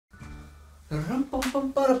Good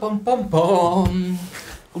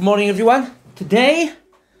morning, everyone. Today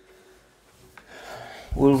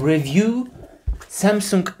we'll review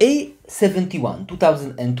Samsung A71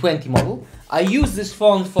 2020 model. I used this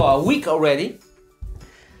phone for a week already,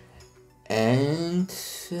 and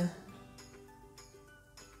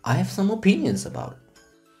I have some opinions about it.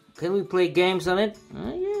 Can we play games on it?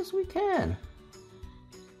 Yes, we can.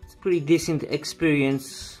 It's a pretty decent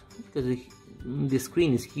experience because the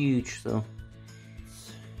screen is huge. So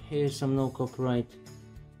here's some no copyright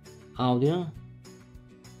audio.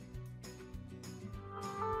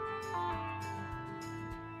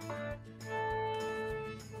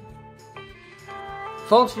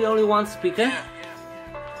 Folks, we only one speaker.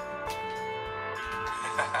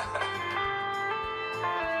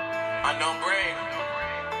 Unknown brain,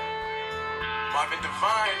 Marvin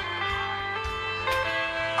Divine.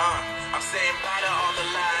 I'm saying bye to all the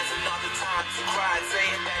lies and all the times you cried,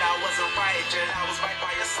 saying that I wasn't right, yet I was right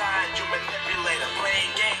by your side. You manipulator,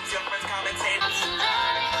 playing games, your friends commentators.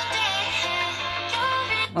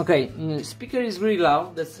 Okay, speaker is really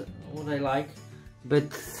loud. That's what I like, but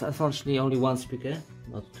unfortunately only one speaker,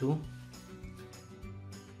 not two.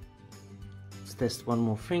 Let's test one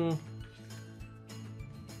more thing.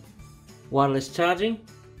 Wireless charging.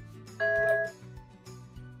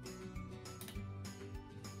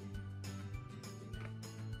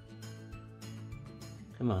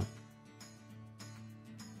 Come on.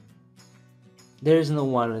 There is no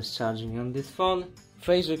wireless charging on this phone.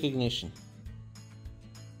 Face recognition.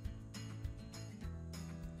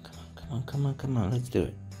 Come on, let's do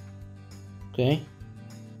it. Okay.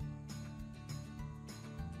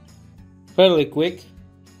 Fairly quick.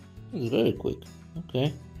 It's very quick.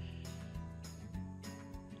 Okay.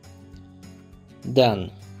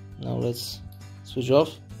 Done. Now let's switch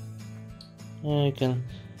off. You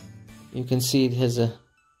can see it has a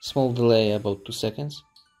small delay, about 2 seconds.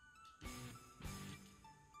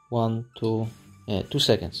 1, 2, 2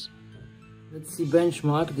 seconds. Let's see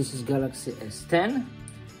benchmark. This is Galaxy S10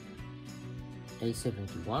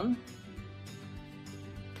 A71.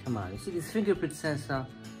 Come on, you see this fingerprint sensor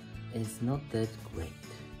is not that great.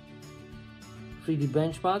 3D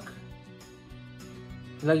benchmark.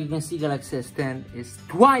 Like you can see, Galaxy S10 is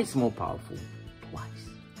twice more powerful. Twice.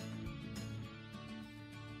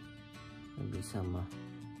 Maybe some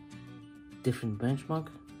different benchmark.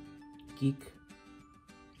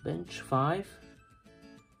 Geekbench 5.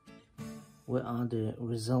 Where are the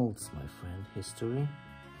results, my friend? History.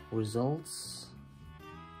 Results.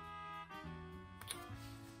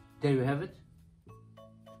 There you have it.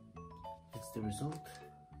 That's the result.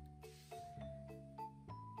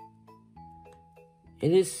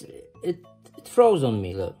 It froze on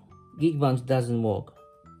me, look. Geekbench doesn't work.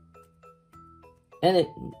 And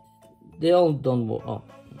they all don't work. Oh,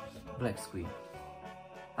 black screen.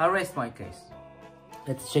 I'll rest my case.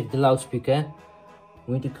 Let's check the loudspeaker.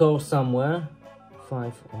 We need to call somewhere.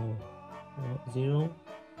 500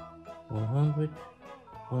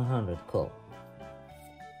 100 call.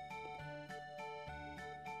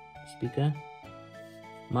 Speaker.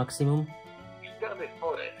 Maximum. Witamy w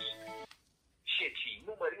Orange, sieci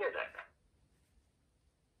numer 1.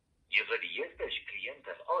 Jeżeli jesteś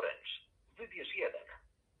klientem Orange, wybierz 1.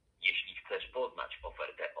 Jeśli chcesz poznać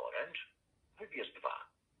ofertę Orange, wybierz 2.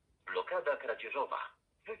 Blokada kradzieżowa,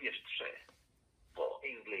 wybierz 3. For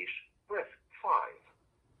English, press 5.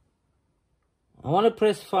 I want to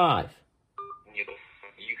press 5.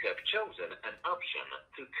 You have chosen an option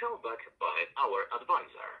to call back by our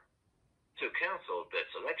advisor. To cancel the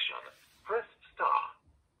selection, press star.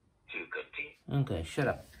 To continue. Okay, shut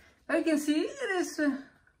up. As you can see, it is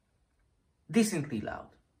decently loud.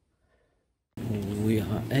 We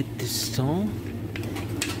are at the store.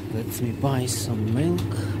 Let me buy some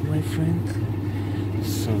milk, my friend.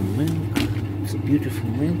 Some milk. It's a beautiful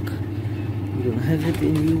milk. We don't have it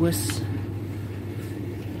in the US.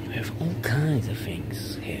 We have all kinds of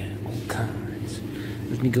things here. All kinds.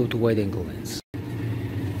 Let me go to wide angle lens.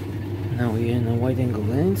 Now we're in a wide angle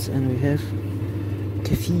lens and we have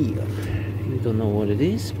kefir. You don't know what it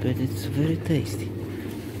is, but it's very tasty.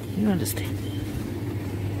 You understand?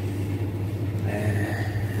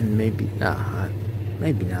 And maybe not.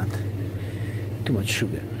 Too much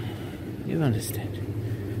sugar. You understand?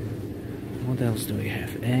 What else do we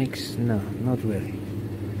have? Eggs? No, not really.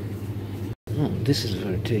 Oh, this is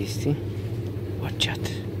very tasty.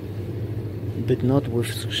 Horchata. But not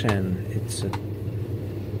with chén. It's a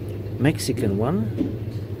Mexican one.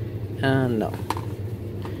 No.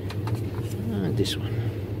 This one.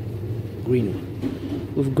 Green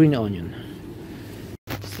one. With green onion.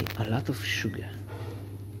 See, a lot of sugar.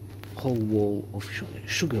 whole wall of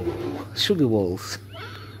sugar walls.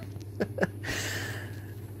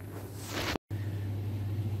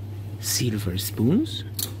 Silver spoons.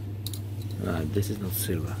 This is not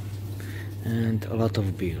silver. And a lot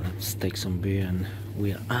of beer. Let's take some beer and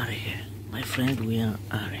we are out of here. My friend, we are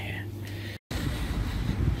out of here.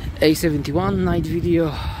 A71 night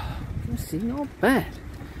video. You see, not bad.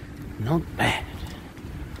 Not bad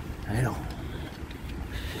at all.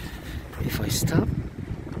 If I stop,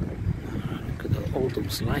 look at all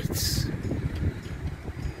those lights.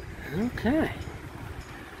 Okay.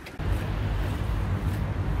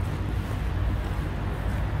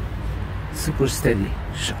 Super steady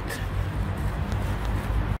shot.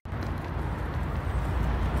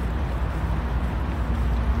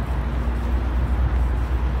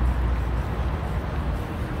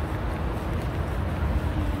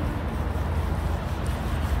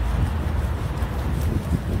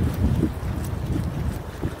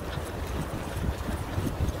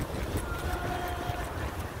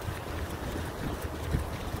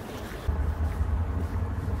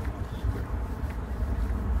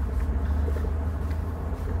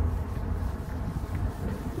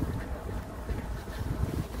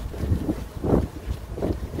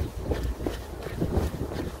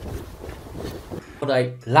 What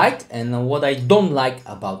I like and what I don't like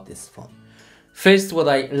about this phone. First, what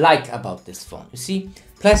I like about this phone. You see,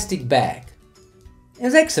 plastic bag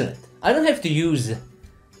is excellent. I don't have to use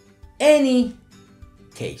any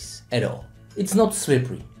case at all. It's not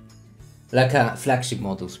slippery like flagship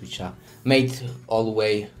models, which are made all the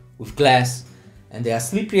way with glass and they are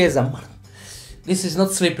slippery as a mud. This is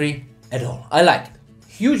not slippery at all. I like it.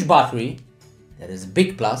 Huge battery, that is a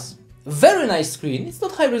big plus. Very nice screen. It's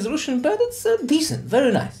not high resolution, but it's decent,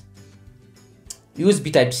 very nice.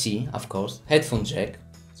 USB Type-C, of course. Headphone jack,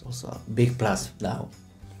 it's also a big plus now.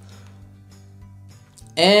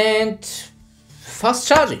 And fast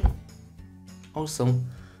charging, also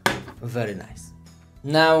very nice.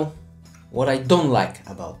 Now, what I don't like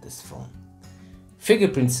about this phone.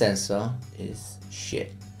 Fingerprint sensor is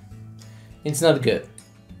shit. It's not good.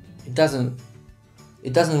 It doesn't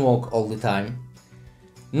work all the time.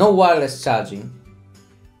 No wireless charging.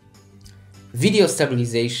 Video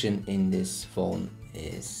stabilization in this phone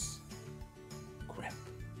is crap.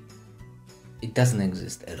 It doesn't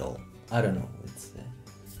exist at all. I don't know.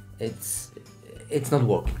 It's not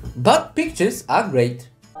working. But pictures are great.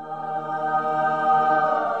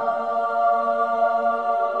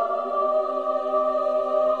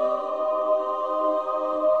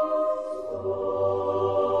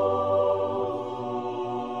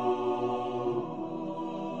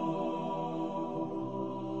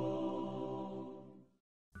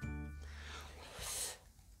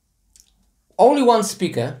 Only one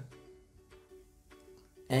speaker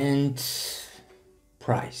and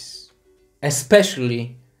price,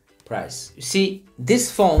 especially price. You see,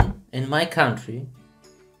 this phone in my country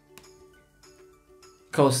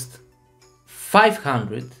cost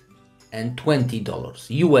 $520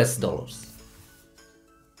 US dollars.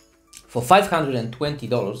 For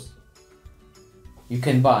 $520 you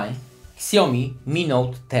can buy Xiaomi Mi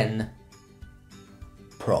Note 10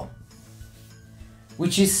 Pro,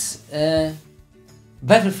 which is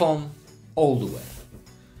better phone all the way.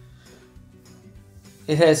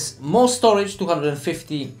 It has more storage,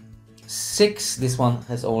 256. This one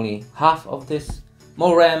has only half of this.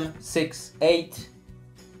 More RAM, 6, 8.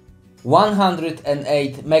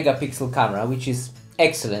 108 megapixel camera, which is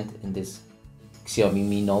excellent in this Xiaomi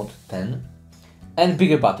Mi Note 10. And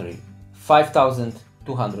bigger battery,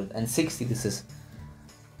 5260. This is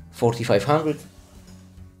 4500.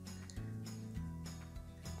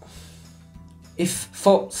 If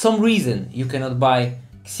for some reason you cannot buy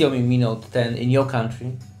Xiaomi Mi Note 10 in your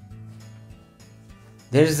country,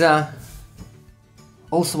 there's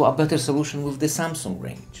also a better solution with the Samsung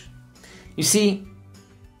range. You see,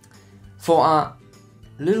 for a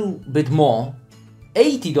little bit more,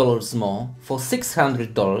 $80 more, for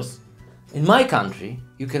 $600 in my country,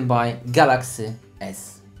 you can buy Galaxy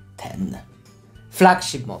S10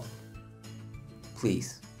 flagship model.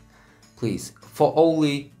 Please, for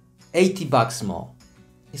only $80 more.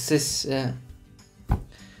 This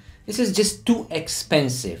is just too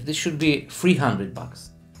expensive. This should be $300,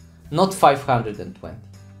 not $520.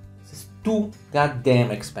 This is too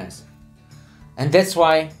goddamn expensive, and that's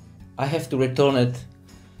why I have to return it.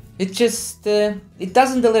 It just it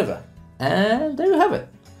doesn't deliver, and there you have it.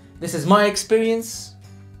 This is my experience.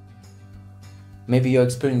 Maybe your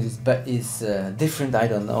experience is different. I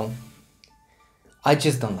don't know. I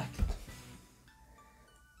just don't like it.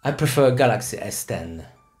 I prefer Galaxy S10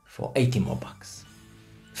 for $80 more.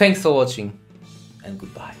 Thanks for watching and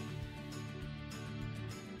goodbye.